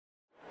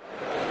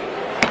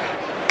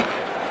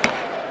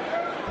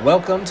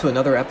Welcome to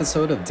another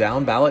episode of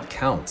Down Ballot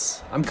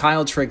Counts. I'm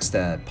Kyle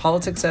Trigstad,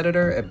 politics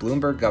editor at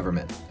Bloomberg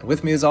Government. And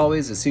with me as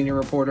always is senior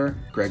reporter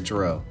Greg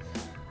Giroux.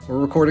 We're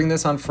recording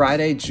this on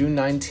Friday, June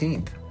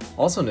 19th,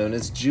 also known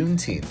as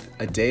Juneteenth,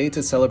 a day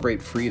to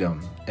celebrate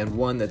freedom, and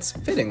one that's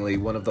fittingly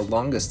one of the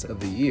longest of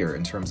the year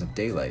in terms of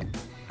daylight.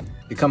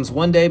 It comes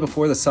one day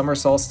before the summer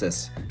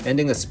solstice,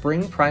 ending a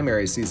spring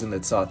primary season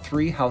that saw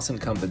 3 House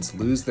incumbents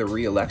lose their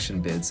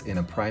re-election bids in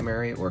a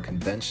primary or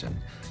convention.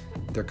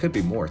 There could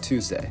be more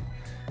Tuesday.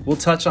 We'll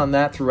touch on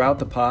that throughout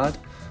the pod.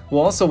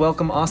 We'll also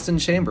welcome Austin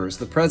Chambers,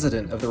 the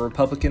president of the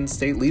Republican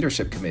State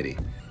Leadership Committee.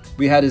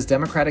 We had his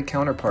Democratic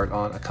counterpart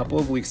on a couple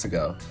of weeks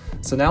ago,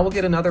 so now we'll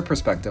get another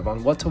perspective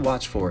on what to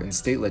watch for in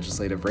state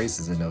legislative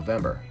races in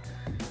November.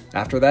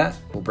 After that,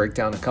 we'll break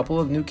down a couple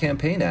of new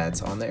campaign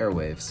ads on the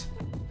airwaves.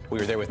 We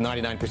were there with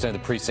 99% of the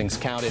precincts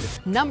counted.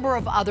 Number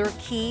of other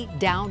key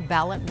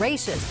down-ballot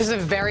races. This is a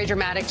very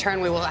dramatic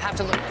turn. We will have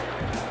to look.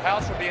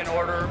 House will be in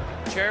order.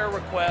 Chair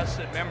requests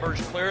that members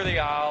clear the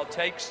aisle,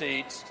 take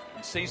seats,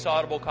 and cease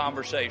audible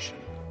conversation.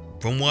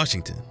 From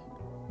Washington,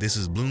 this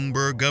is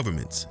Bloomberg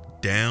Government's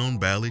Down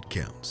Ballot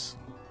Counts.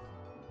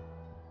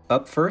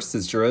 Up first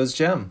is Giroux's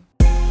Gem.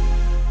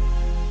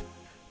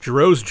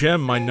 Giroux's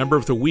Gem, my number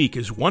of the week,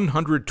 is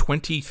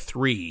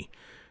 123.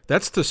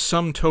 That's the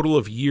sum total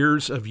of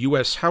years of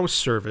U.S. House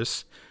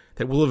service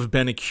that will have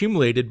been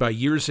accumulated by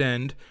year's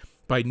end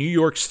by New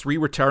York's 3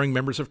 retiring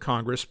members of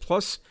Congress,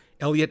 plus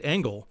Eliot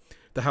Engel,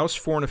 the House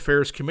Foreign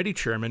Affairs Committee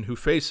chairman who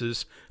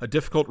faces a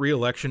difficult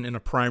re-election in a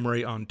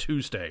primary on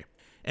Tuesday.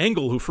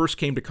 Engel, who first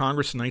came to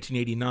Congress in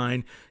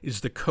 1989,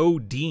 is the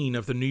co-dean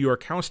of the New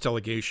York House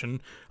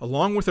delegation,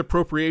 along with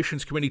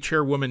Appropriations Committee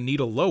chairwoman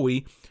Nita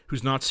Lowey,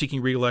 who's not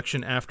seeking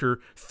re-election after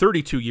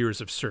 32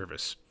 years of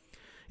service.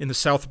 In the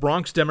South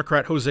Bronx,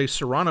 Democrat Jose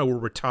Serrano will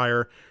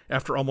retire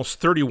after almost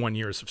 31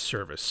 years of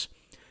service.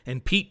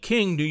 And Pete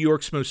King, New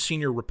York's most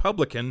senior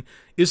Republican,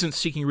 isn't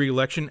seeking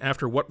re-election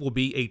after what will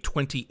be a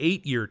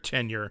 28-year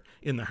tenure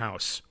in the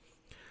House.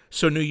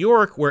 So New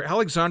York, where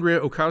Alexandria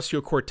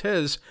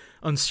Ocasio-Cortez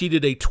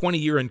unseated a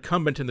 20-year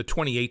incumbent in the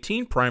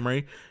 2018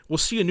 primary, will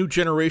see a new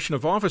generation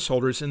of office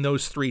holders in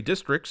those 3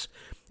 districts,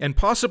 and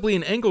possibly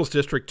in Engel's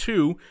district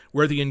too,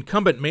 where the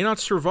incumbent may not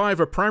survive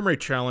a primary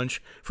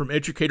challenge from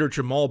educator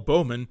Jamal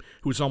Bowman,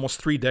 who is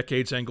almost 3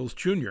 decades Engel's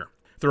junior.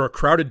 There are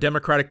crowded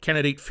Democratic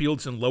candidate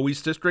fields in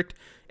Lowey's district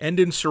and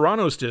in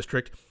Serrano's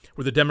district,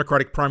 where the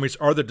Democratic primaries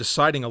are the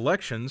deciding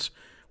elections,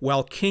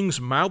 while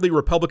King's mildly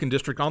Republican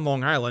district on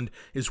Long Island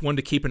is one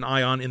to keep an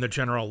eye on in the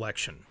general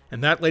election.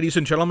 And that, ladies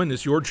and gentlemen,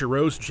 is your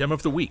Giroux's Gem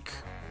of the Week.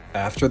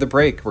 After the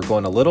break, we're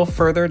going a little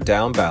further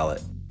down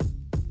ballot.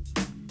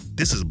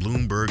 This is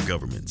Bloomberg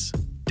Government's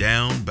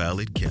Down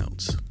Ballot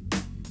Counts.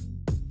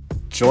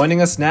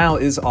 Joining us now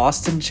is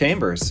Austin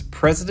Chambers,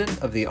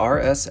 president of the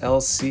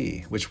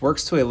RSLC, which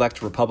works to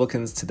elect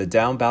Republicans to the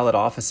down-ballot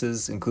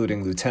offices,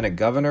 including lieutenant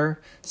governor,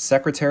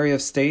 secretary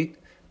of state,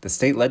 the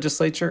state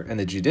legislature, and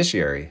the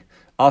judiciary.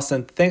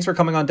 Austin, thanks for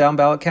coming on Down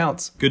Ballot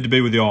Counts. Good to be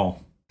with you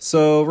all.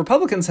 So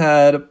Republicans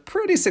had a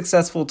pretty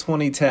successful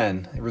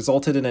 2010. It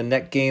resulted in a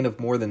net gain of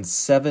more than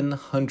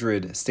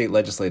 700 state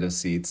legislative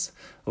seats,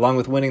 along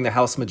with winning the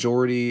House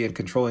majority and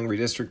controlling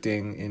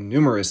redistricting in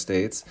numerous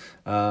states.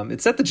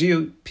 It set the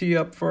GOP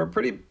up for a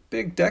pretty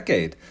big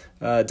decade.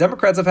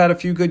 Democrats have had a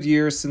few good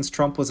years since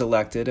Trump was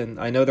elected,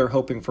 and I know they're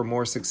hoping for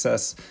more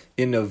success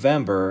in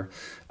November.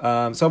 So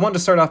I wanted to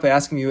start off by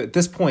asking you, at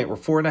this point, we're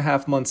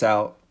 4.5 months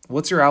out.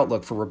 What's your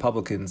outlook for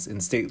Republicans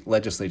in state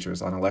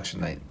legislatures on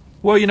election night?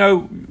 Well,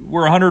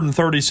 we're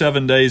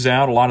 137 days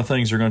out. A lot of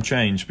things are going to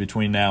change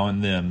between now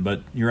and then,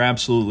 but you're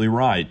absolutely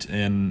right.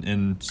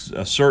 In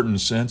a certain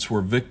sense, we're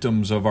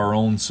victims of our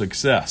own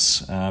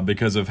success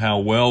because of how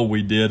well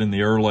we did in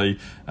the early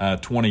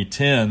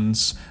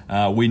 2010s.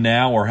 We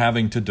now are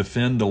having to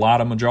defend a lot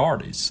of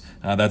majorities.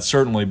 That's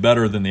certainly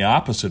better than the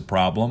opposite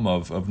problem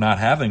of not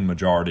having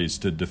majorities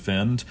to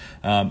defend.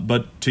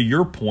 But to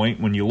your point,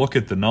 when you look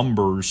at the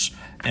numbers,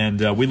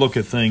 and we look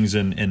at things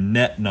in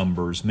net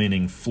numbers,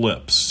 meaning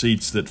flips,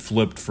 seats that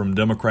flipped from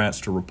Democrats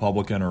to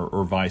Republican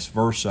or vice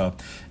versa.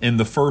 In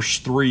the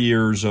first 3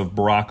 years of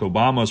Barack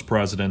Obama's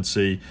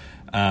presidency,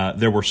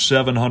 there were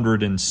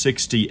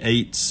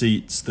 768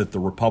 seats that the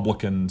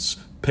Republicans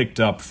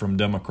picked up from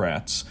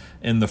Democrats.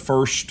 In the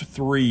first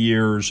 3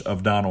 years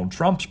of Donald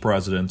Trump's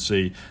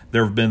presidency,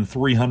 there have been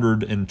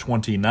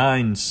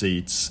 329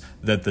 seats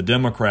that the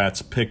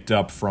Democrats picked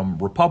up from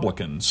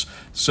Republicans.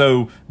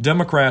 So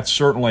Democrats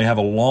certainly have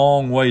a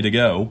long way to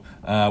go,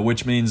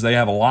 which means they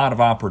have a lot of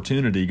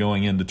opportunity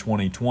going into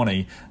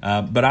 2020.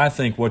 But I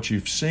think what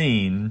you've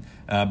seen,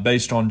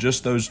 based on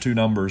just those 2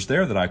 numbers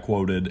there that I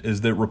quoted, is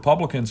that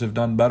Republicans have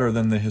done better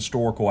than the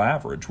historical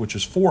average, which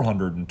is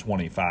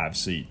 425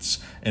 seats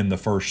in the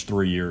first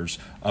 3 years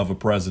of a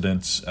president's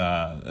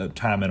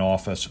time in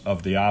office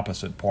of the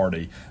opposite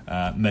party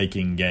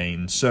making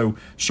gains. So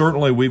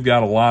certainly we've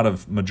got a lot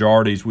of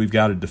majorities we've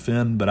got to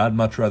defend, but I'd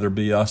much rather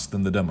be us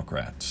than the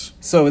Democrats.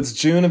 So it's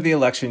June of the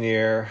election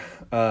year.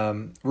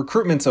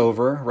 recruitment's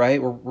over,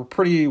 right? We're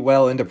pretty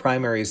well into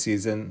primary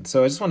season.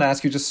 So I just want to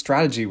ask you, just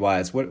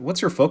strategy-wise,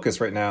 what's your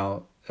focus right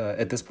now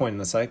at this point in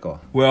the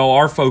cycle? Well,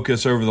 our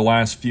focus over the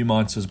last few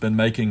months has been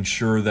making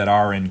sure that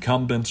our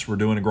incumbents were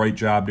doing a great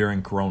job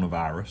during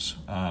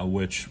coronavirus,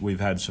 which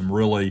we've had some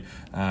really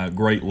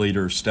great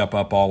leaders step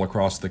up all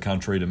across the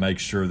country to make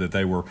sure that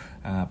they were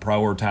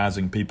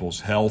prioritizing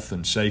people's health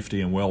and safety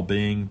and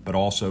well-being, but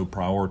also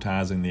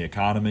prioritizing the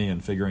economy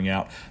and figuring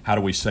out how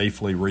do we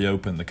safely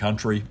reopen the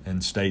country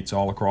and states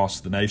all across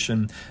the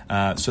nation.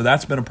 So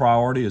that's been a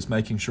priority, is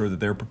making sure that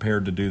they're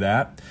prepared to do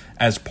that.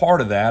 As part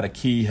of that, a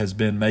key has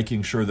been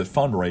making sure that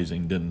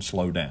fundraising didn't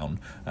slow down,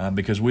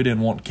 because we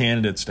didn't want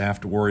candidates to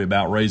have to worry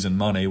about raising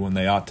money when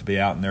they ought to be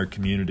out in their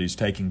communities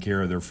taking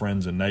care of their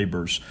friends and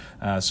neighbors.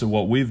 So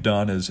what we've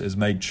done is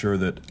made sure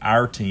that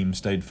our team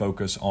stayed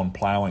focused on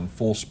plowing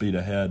full speed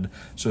ahead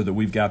so that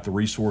we've got the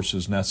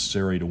resources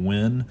necessary to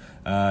win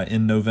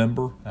in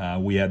November.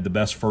 We had the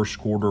best first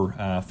quarter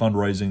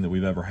fundraising that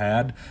we've ever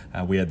had.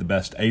 We had the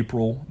best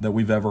April that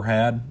we've ever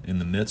had in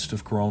the midst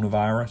of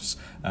coronavirus.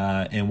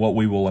 And what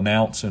we will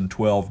announce in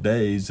 12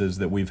 days is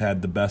that we've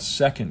had the best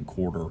second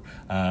quarter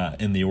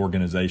in the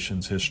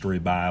organization's history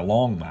by a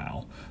long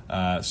mile.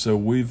 So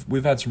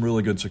we've had some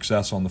really good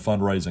success on the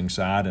fundraising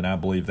side, and I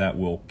believe that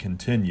will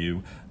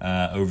continue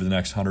over the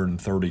next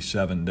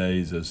 137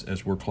 days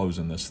as we're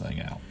closing this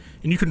thing out.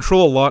 And you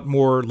control a lot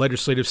more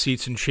legislative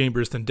seats and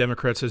chambers than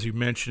Democrats, as you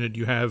mentioned.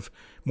 You have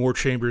more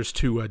chambers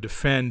to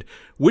defend.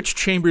 Which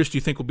chambers do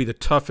you think will be the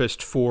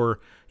toughest for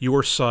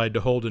your side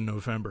to hold in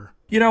November?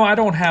 You know, I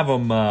don't have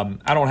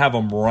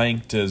them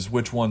ranked as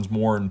which one's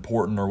more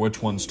important or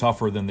which one's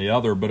tougher than the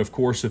other. But of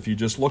course, if you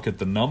just look at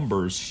the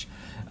numbers,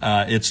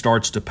 it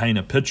starts to paint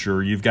a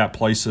picture. You've got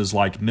places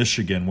like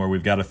Michigan where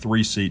we've got a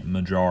 3-seat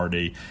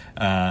majority.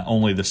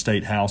 Only the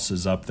state house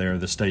is up there.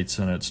 The state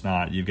senate's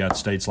not. You've got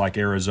states like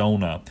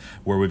Arizona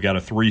where we've got a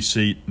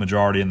 3-seat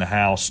majority in the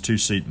House,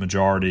 2-seat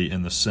majority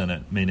in the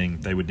Senate,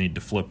 meaning they would need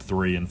to flip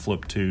 3 and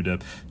flip 2 to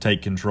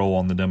take control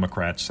on the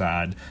Democrat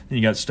side. Then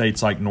you got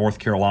states like North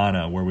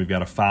Carolina where we've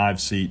got a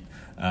 5-seat.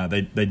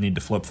 They need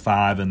to flip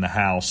 5 in the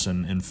House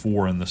and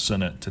 4 in the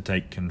Senate to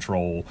take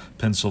control.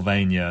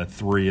 Pennsylvania,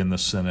 3 in the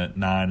Senate,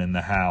 9 in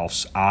the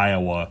House.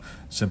 Iowa,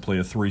 simply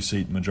a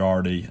 3-seat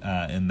majority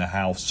in the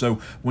House. So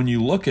when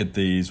you look at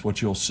these,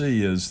 what you'll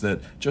see is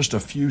that just a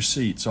few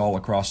seats all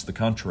across the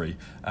country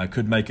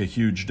could make a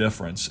huge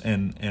difference.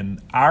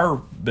 And our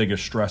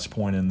biggest stress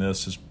point in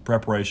this is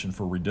preparation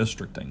for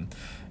redistricting.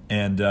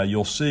 And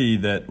you'll see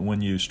that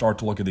when you start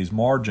to look at these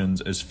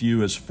margins, as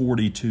few as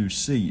 42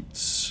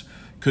 seats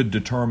could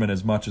determine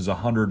as much as a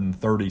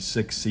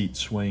 136-seat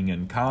swing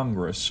in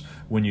Congress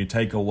when you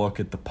take a look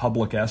at the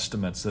public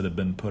estimates that have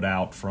been put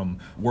out from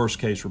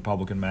worst-case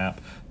Republican map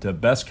to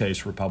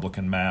best-case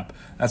Republican map.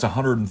 That's a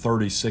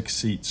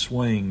 136-seat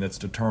swing that's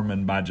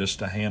determined by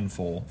just a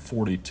handful,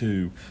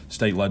 42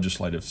 state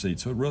legislative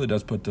seats. So it really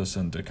does put this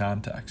into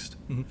context.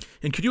 Mm-hmm.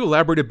 And could you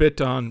elaborate a bit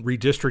on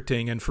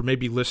redistricting, and for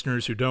maybe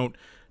listeners who don't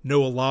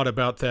know a lot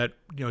about that,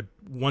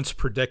 once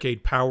per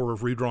decade power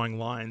of redrawing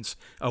lines,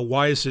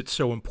 why is it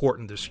so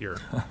important this year?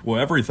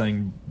 Well,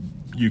 everything,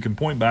 you can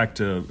point back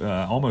to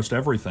almost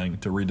everything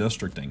to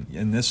redistricting.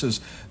 And this is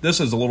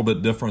a little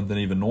bit different than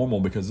even normal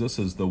because this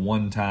is the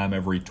one time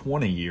every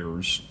 20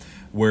 years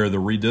where the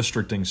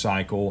redistricting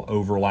cycle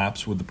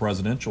overlaps with the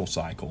presidential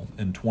cycle.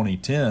 In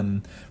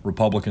 2010,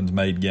 Republicans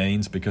made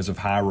gains because of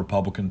high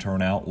Republican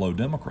turnout, low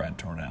Democrat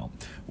turnout.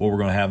 What we're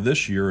going to have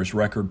this year is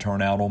record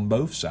turnout on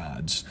both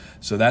sides.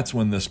 So that's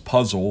when this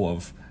puzzle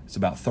of it's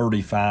about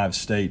 35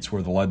 states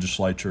where the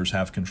legislatures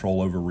have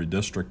control over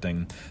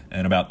redistricting,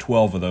 and about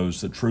 12 of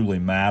those that truly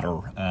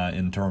matter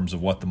in terms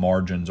of what the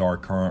margins are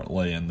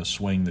currently and the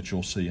swing that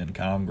you'll see in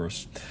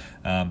Congress.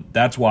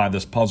 That's why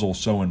this puzzle is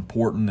so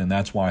important, and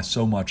that's why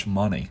so much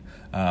money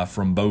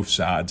from both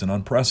sides, an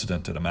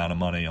unprecedented amount of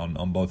money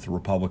on both the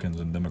Republicans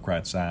and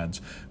Democrat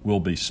sides,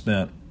 will be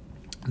spent.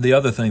 The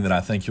other thing that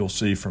I think you'll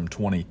see from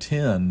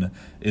 2010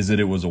 is that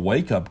it was a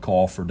wake-up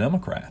call for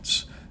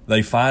Democrats.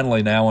 They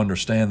finally now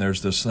understand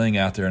there's this thing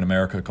out there in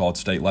America called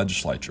state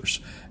legislatures,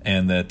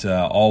 and that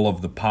all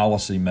of the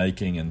policy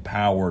making and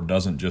power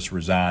doesn't just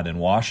reside in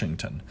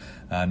Washington.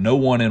 No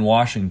one in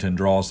Washington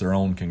draws their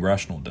own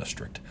congressional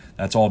district.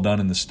 That's all done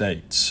in the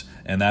states,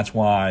 and that's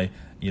why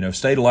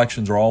state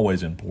elections are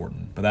always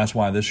important, but that's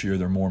why this year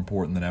they're more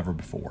important than ever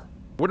before.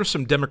 What are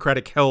some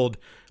Democratic-held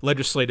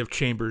legislative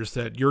chambers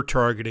that you're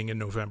targeting in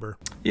November?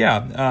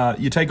 Yeah,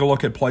 you take a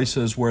look at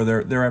places where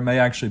there may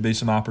actually be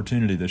some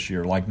opportunity this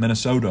year, like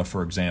Minnesota,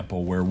 for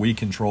example, where we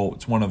control.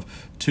 It's one of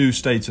 2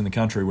 states in the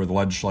country where the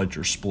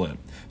legislature is split.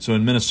 So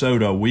in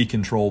Minnesota, we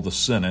control the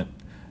Senate.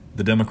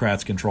 The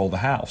Democrats control the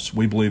House.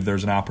 We believe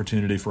there's an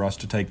opportunity for us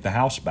to take the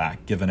House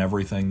back, given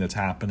everything that's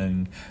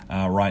happening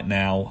right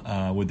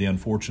now with the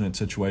unfortunate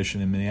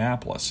situation in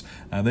Minneapolis.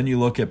 Then you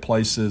look at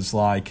places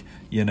like,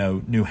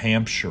 New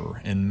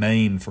Hampshire and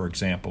Maine, for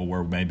example,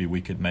 where maybe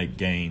we could make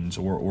gains,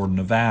 or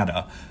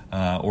Nevada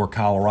or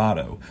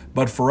Colorado.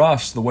 But for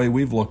us, the way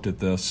we've looked at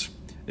this,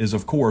 is,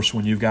 of course,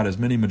 when you've got as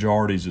many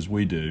majorities as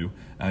we do,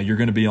 you're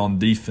going to be on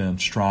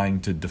defense trying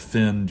to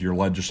defend your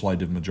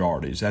legislative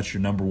majorities. That's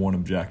your number one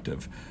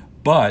objective.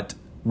 But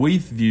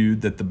we've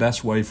viewed that the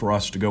best way for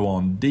us to go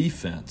on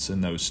defense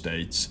in those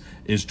states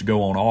is to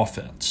go on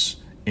offense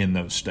in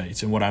those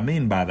states. And what I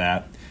mean by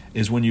that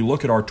is when you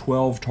look at our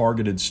 12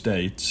 targeted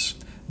states,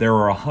 there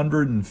are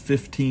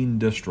 115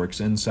 districts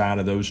inside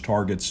of those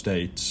target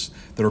states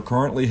that are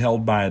currently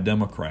held by a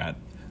Democrat,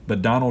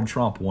 but Donald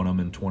Trump won them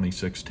in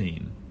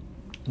 2016.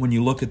 When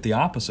you look at the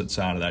opposite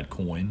side of that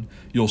coin,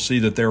 you'll see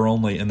that there are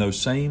only, in those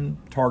same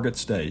target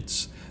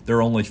states, there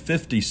are only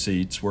 50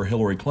 seats where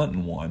Hillary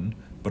Clinton won,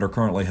 but are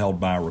currently held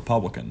by a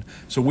Republican.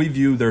 So we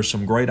view there's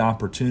some great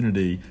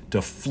opportunity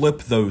to flip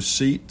those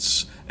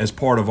seats as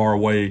part of our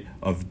way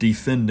of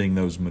defending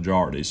those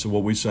majorities. So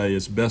what we say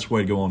is the best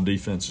way to go on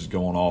defense is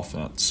go on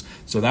offense.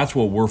 So that's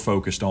what we're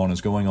focused on, is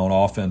going on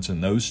offense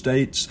in those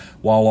states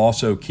while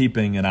also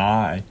keeping an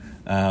eye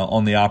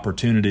on the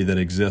opportunity that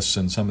exists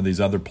in some of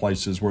these other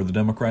places where the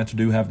Democrats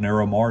do have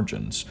narrow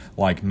margins,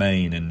 like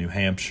Maine and New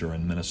Hampshire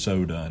and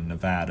Minnesota and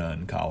Nevada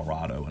and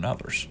Colorado and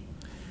others.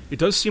 It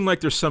does seem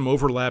like there's some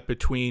overlap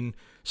between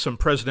some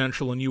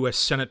presidential and U.S.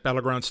 Senate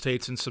battleground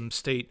states and some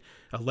state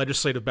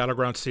legislative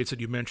battleground states that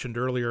you mentioned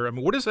earlier. I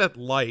mean, what is that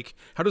like?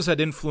 How does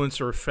that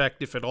influence or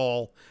affect, if at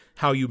all,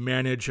 how you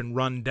manage and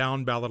run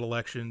down ballot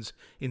elections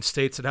in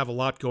states that have a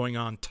lot going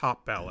on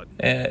top ballot?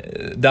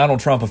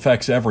 Donald Trump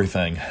affects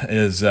everything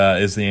is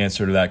the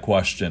answer to that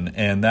question,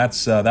 and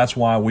that's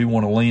why we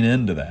want to lean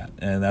into that,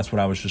 and that's what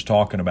I was just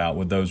talking about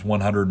with those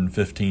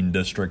 115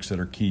 districts that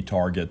are key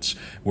targets,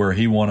 where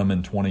he won them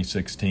in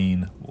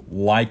 2016,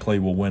 likely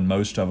will win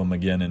most of them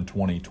again in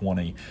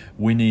 2020.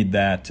 We need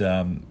that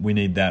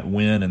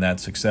win and that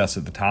success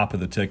at the top of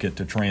the ticket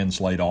to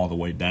translate all the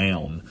way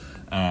down.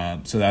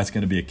 So that's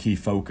going to be a key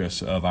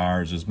focus of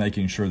ours, is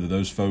making sure that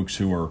those folks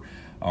who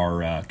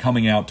are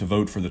coming out to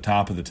vote for the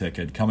top of the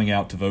ticket, coming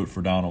out to vote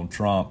for Donald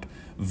Trump,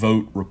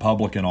 vote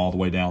Republican all the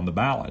way down the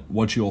ballot.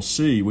 What you'll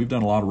see, we've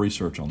done a lot of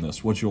research on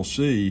this, what you'll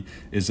see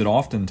is that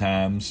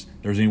oftentimes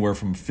there's anywhere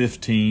from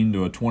 15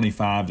 to a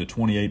 25 to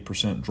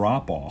 28%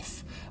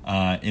 drop-off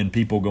in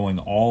people going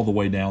all the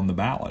way down the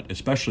ballot,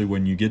 especially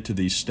when you get to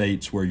these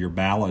states where your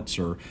ballots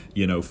are,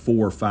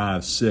 4,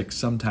 5, 6,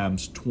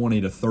 sometimes 20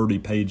 to 30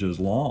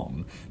 pages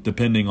long,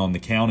 depending on the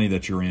county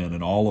that you're in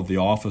and all of the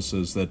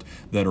offices that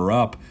are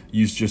up.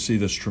 You just see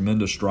this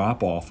tremendous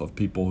drop-off of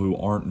people who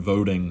aren't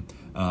voting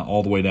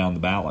all the way down the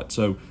ballot.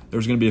 So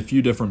there's going to be a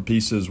few different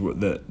pieces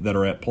that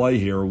are at play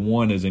here.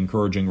 One is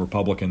encouraging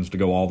Republicans to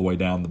go all the way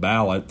down the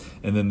ballot,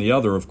 and then the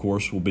other, of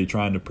course, will be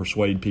trying to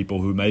persuade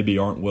people who maybe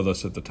aren't with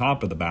us at the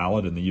top of the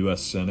ballot in the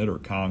U.S. Senate or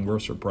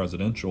Congress or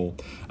presidential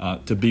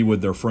to be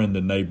with their friend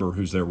and neighbor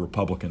who's their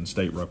Republican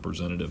state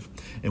representative.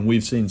 And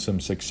we've seen some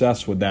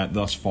success with that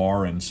thus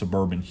far in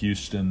suburban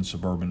Houston,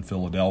 suburban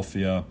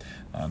Philadelphia,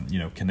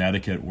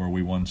 Connecticut, where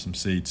we won some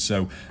seats.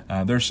 So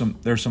there's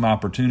some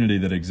opportunity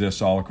that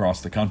exists all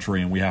across the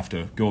country, and we have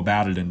to go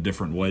about it in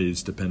different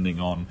ways depending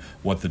on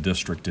what the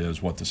district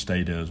is, what the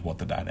state is, what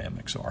the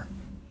dynamics are.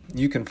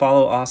 You can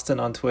follow Austin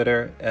on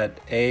Twitter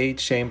at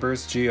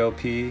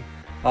 @AChambersGOP.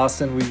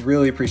 Austin, we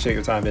really appreciate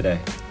your time today.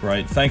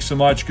 Right. Thanks so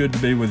much. Good to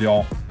be with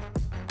y'all.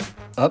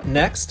 Up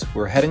next,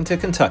 we're heading to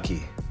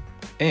Kentucky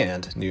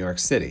and New York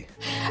City.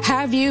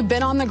 Have you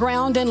been on the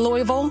ground in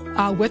Louisville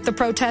with the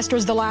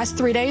protesters the last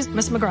 3 days,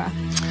 Ms. McGrath?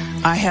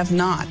 I have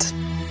not.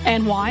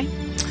 And why?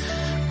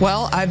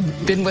 Well,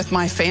 I've been with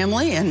my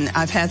family, and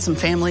I've had some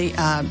family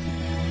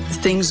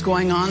things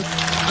going on.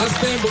 I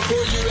stand before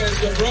you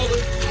as your brother,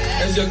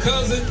 as your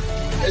cousin,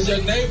 as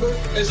your neighbor,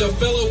 as your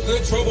fellow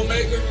good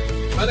troublemaker.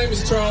 My name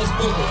is Charles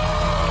Booker.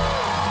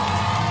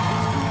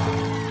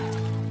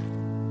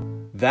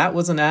 That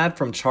was an ad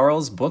from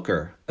Charles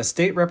Booker, a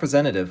state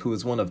representative who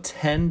is one of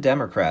 10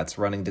 Democrats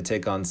running to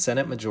take on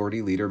Senate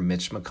Majority Leader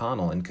Mitch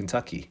McConnell in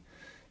Kentucky.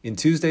 In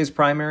Tuesday's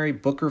primary,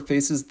 Booker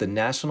faces the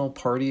National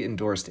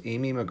Party-endorsed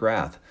Amy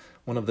McGrath,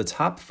 one of the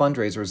top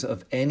fundraisers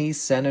of any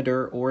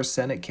senator or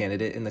Senate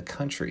candidate in the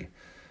country.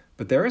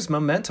 But there is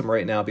momentum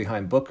right now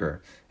behind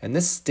Booker, and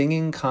this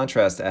stinging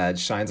contrast ad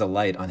shines a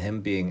light on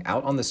him being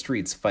out on the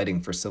streets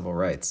fighting for civil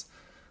rights.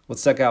 What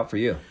stuck out for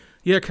you?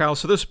 Yeah, Kyle,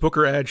 so this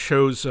Booker ad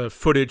shows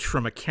footage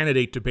from a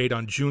candidate debate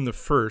on June the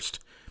 1st,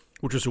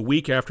 which was a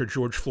week after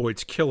George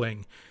Floyd's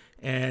killing.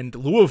 And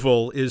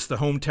Louisville is the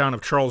hometown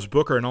of Charles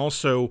Booker and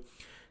also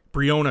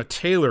Breonna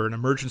Taylor, an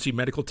emergency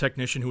medical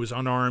technician who was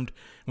unarmed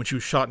when she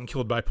was shot and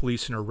killed by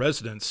police in her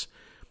residence.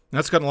 And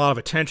that's gotten a lot of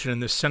attention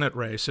in this Senate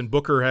race, and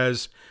Booker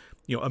has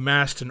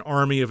amassed an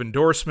army of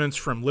endorsements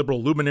from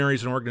liberal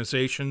luminaries and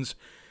organizations,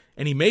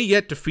 and he may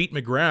yet defeat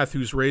McGrath,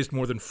 who's raised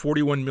more than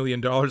 $41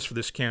 million for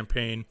this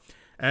campaign,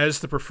 as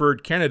the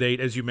preferred candidate,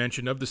 as you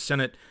mentioned, of the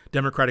Senate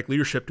Democratic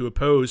leadership to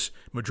oppose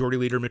Majority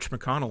Leader Mitch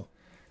McConnell.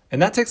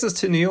 And that takes us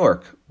to New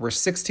York, where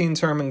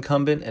 16-term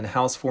incumbent and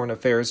House Foreign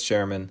Affairs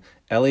Chairman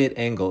Eliot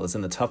Engel is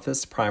in the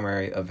toughest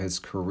primary of his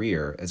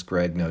career, as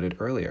Greg noted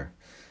earlier.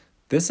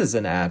 This is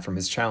an ad from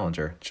his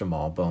challenger,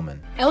 Jamal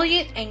Bowman.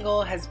 Eliot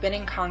Engel has been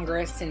in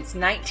Congress since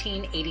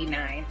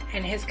 1989,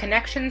 and his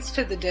connections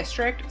to the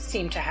district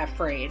seem to have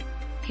frayed.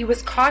 He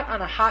was caught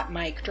on a hot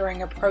mic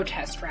during a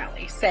protest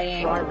rally,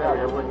 saying,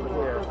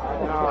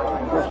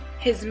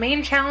 his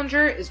main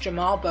challenger is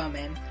Jamal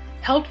Bowman,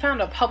 helped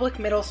found a public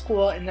middle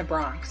school in the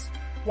Bronx,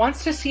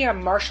 wants to see a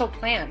Marshall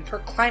Plan for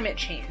climate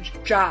change,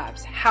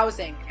 jobs,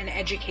 housing, and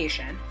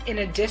education. In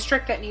a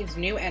district that needs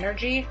new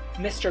energy,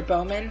 Mr.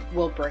 Bowman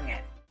will bring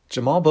it.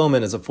 Jamal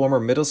Bowman is a former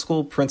middle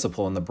school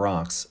principal in the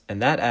Bronx,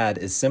 and that ad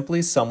is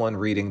simply someone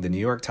reading the New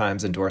York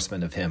Times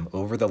endorsement of him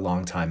over the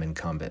longtime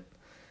incumbent.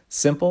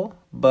 Simple,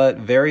 but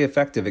very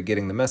effective at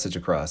getting the message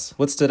across.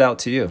 What stood out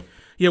to you?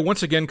 Yeah,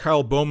 once again,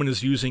 Kyle Bowman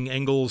is using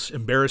Engel's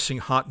embarrassing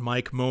hot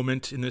mic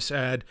moment in this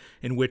ad,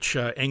 in which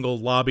Engel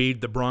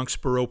lobbied the Bronx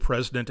borough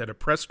president at a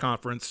press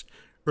conference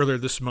earlier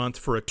this month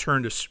for a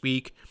turn to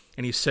speak,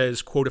 and he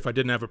says, quote, "If I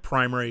didn't have a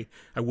primary,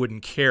 I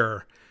wouldn't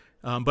care."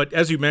 But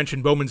as you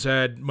mentioned, Bowman's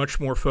ad much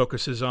more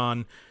focuses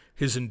on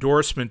his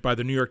endorsement by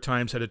the New York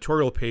Times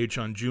editorial page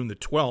on June the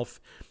 12th,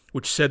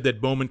 which said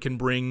that Bowman can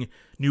bring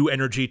new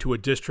energy to a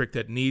district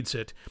that needs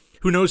it.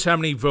 Who knows how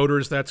many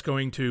voters that's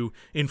going to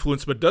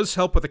influence, but does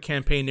help with the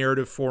campaign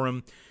narrative for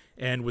him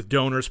and with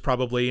donors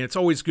probably. And it's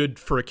always good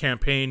for a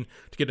campaign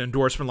to get an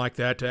endorsement like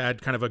that to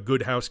add kind of a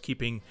good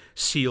housekeeping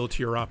seal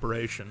to your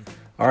operation.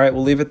 All right,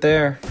 we'll leave it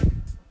there.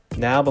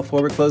 Now,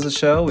 before we close the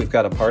show, we've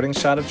got a parting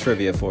shot of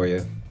trivia for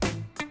you.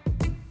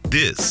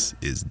 This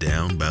is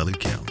Down Ballot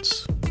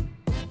Counts.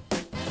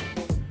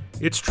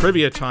 It's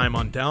trivia time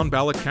on Down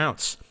Ballot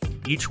Counts.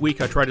 Each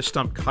week I try to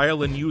stump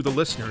Kyle and you, the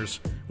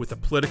listeners, with a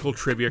political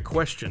trivia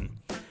question.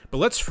 But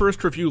let's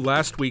first review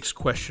last week's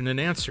question and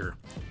answer.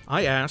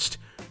 I asked,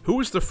 who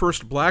was the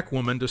first black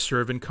woman to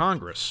serve in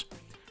Congress?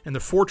 And the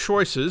four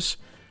choices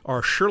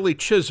are Shirley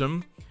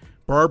Chisholm,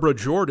 Barbara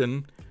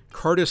Jordan,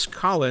 Curtis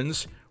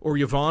Collins, or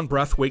Yvonne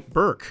Brathwaite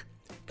Burke.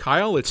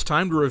 Kyle, it's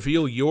time to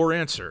reveal your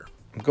answer.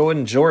 I'm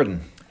going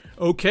Jordan.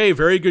 Okay,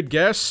 very good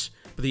guess,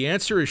 but the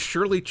answer is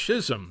Shirley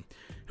Chisholm,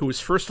 who was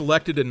first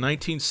elected in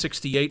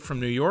 1968 from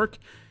New York.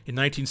 In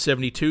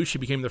 1972, she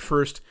became the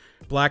first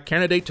black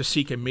candidate to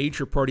seek a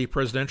major party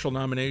presidential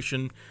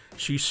nomination.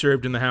 She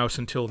served in the House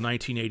until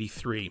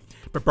 1983.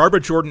 But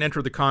Barbara Jordan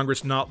entered the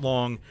Congress not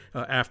long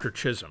after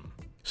Chisholm.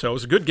 So it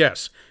was a good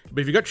guess.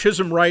 But if you got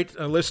Chisholm right,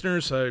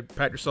 listeners,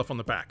 pat yourself on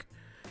the back.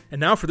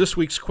 And now for this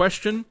week's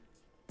question.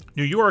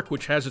 New York,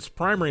 which has its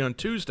primary on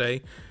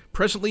Tuesday,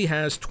 presently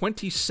has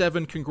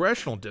 27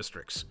 congressional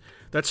districts.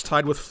 That's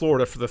tied with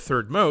Florida for the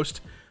third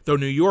most, though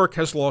New York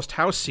has lost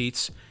House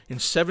seats in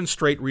 7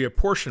 straight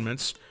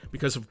reapportionments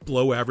because of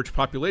below-average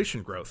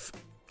population growth.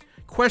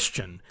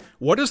 Question: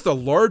 what is the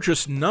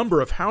largest number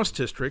of House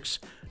districts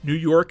New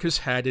York has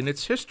had in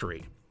its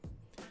history?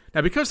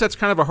 Now, because that's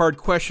kind of a hard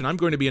question, I'm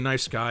going to be a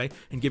nice guy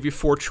and give you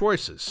 4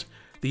 choices.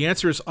 The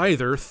answer is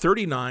either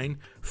 39,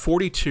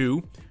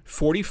 42,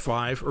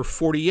 45, or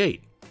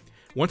 48.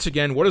 Once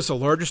again, what is the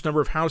largest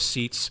number of House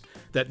seats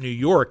that New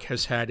York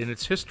has had in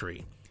its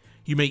history?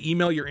 You may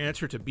email your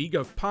answer to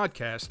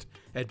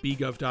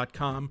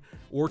bgovpodcast@bgov.com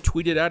or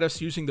tweet it at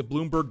us using the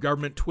Bloomberg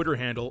government Twitter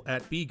handle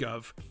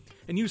 @bgov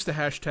and use the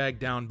hashtag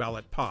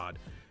DownBallotPod.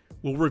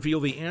 We'll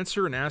reveal the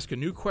answer and ask a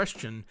new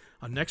question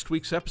on next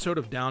week's episode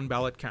of Down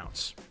Ballot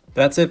Counts.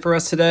 That's it for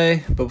us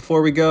today. But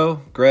before we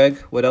go, Greg,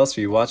 what else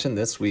are you watching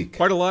this week?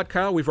 Quite a lot,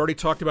 Kyle. We've already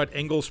talked about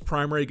Engel's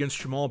primary against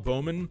Jamal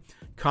Bowman.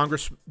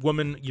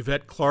 Congresswoman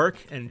Yvette Clarke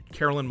and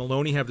Carolyn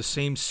Maloney have the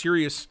same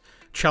serious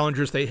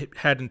challengers they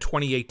had in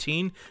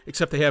 2018,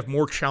 except they have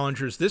more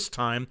challengers this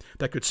time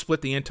that could split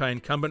the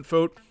anti-incumbent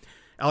vote.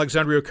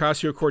 Alexandria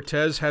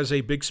Ocasio-Cortez has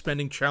a big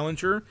spending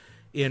challenger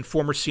in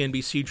former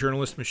CNBC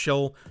journalist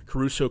Michelle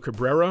Caruso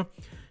Cabrera.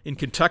 In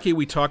Kentucky,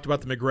 we talked about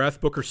the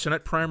McGrath-Booker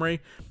Senate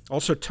primary.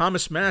 Also,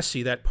 Thomas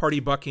Massie, that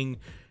party-bucking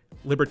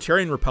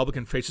Libertarian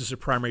Republican, faces a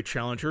primary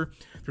challenger.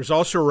 There's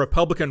also a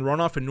Republican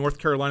runoff in North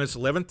Carolina's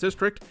 11th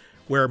district,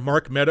 where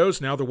Mark Meadows,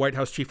 now the White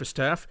House Chief of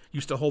Staff,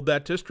 used to hold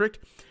that district.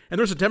 And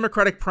there's a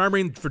Democratic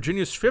primary in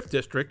Virginia's 5th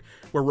district,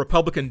 where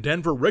Republican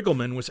Denver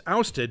Riggleman was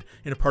ousted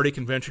in a party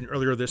convention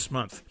earlier this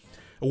month.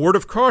 A word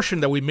of caution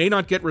that we may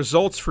not get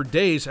results for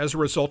days as a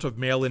result of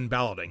mail-in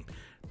balloting.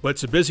 But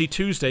it's a busy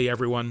Tuesday,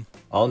 everyone.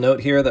 I'll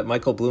note here that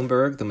Michael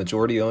Bloomberg, the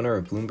majority owner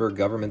of Bloomberg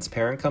Government's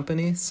parent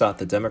company, sought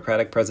the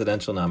Democratic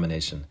presidential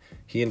nomination.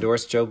 He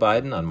endorsed Joe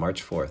Biden on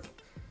March 4th.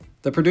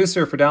 The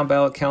producer for Down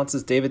Ballot Counts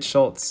is David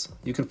Schultz.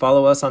 You can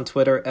follow us on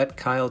Twitter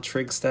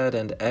 @KyleTrigstad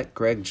and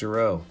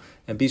 @GregGiroux.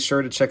 And be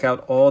sure to check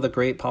out all the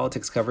great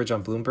politics coverage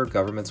on Bloomberg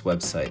Government's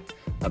website,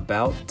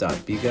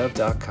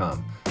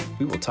 about.bgov.com.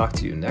 We will talk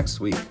to you next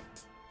week.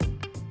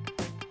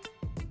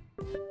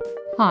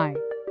 Hi,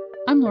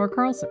 I'm Laura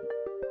Carlson,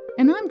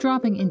 and I'm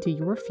dropping into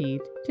your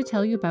feed to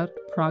tell you about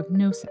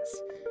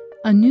Prognosis,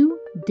 a new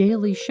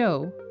daily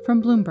show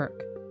from Bloomberg.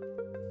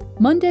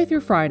 Monday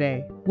through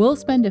Friday, we'll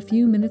spend a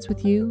few minutes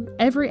with you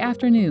every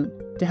afternoon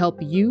to help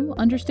you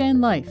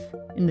understand life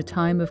in the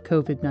time of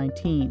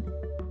COVID-19.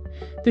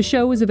 The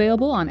show is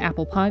available on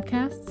Apple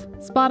Podcasts,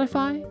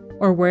 Spotify,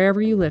 or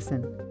wherever you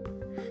listen.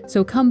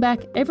 So come back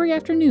every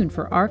afternoon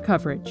for our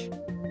coverage.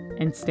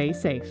 And stay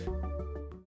safe.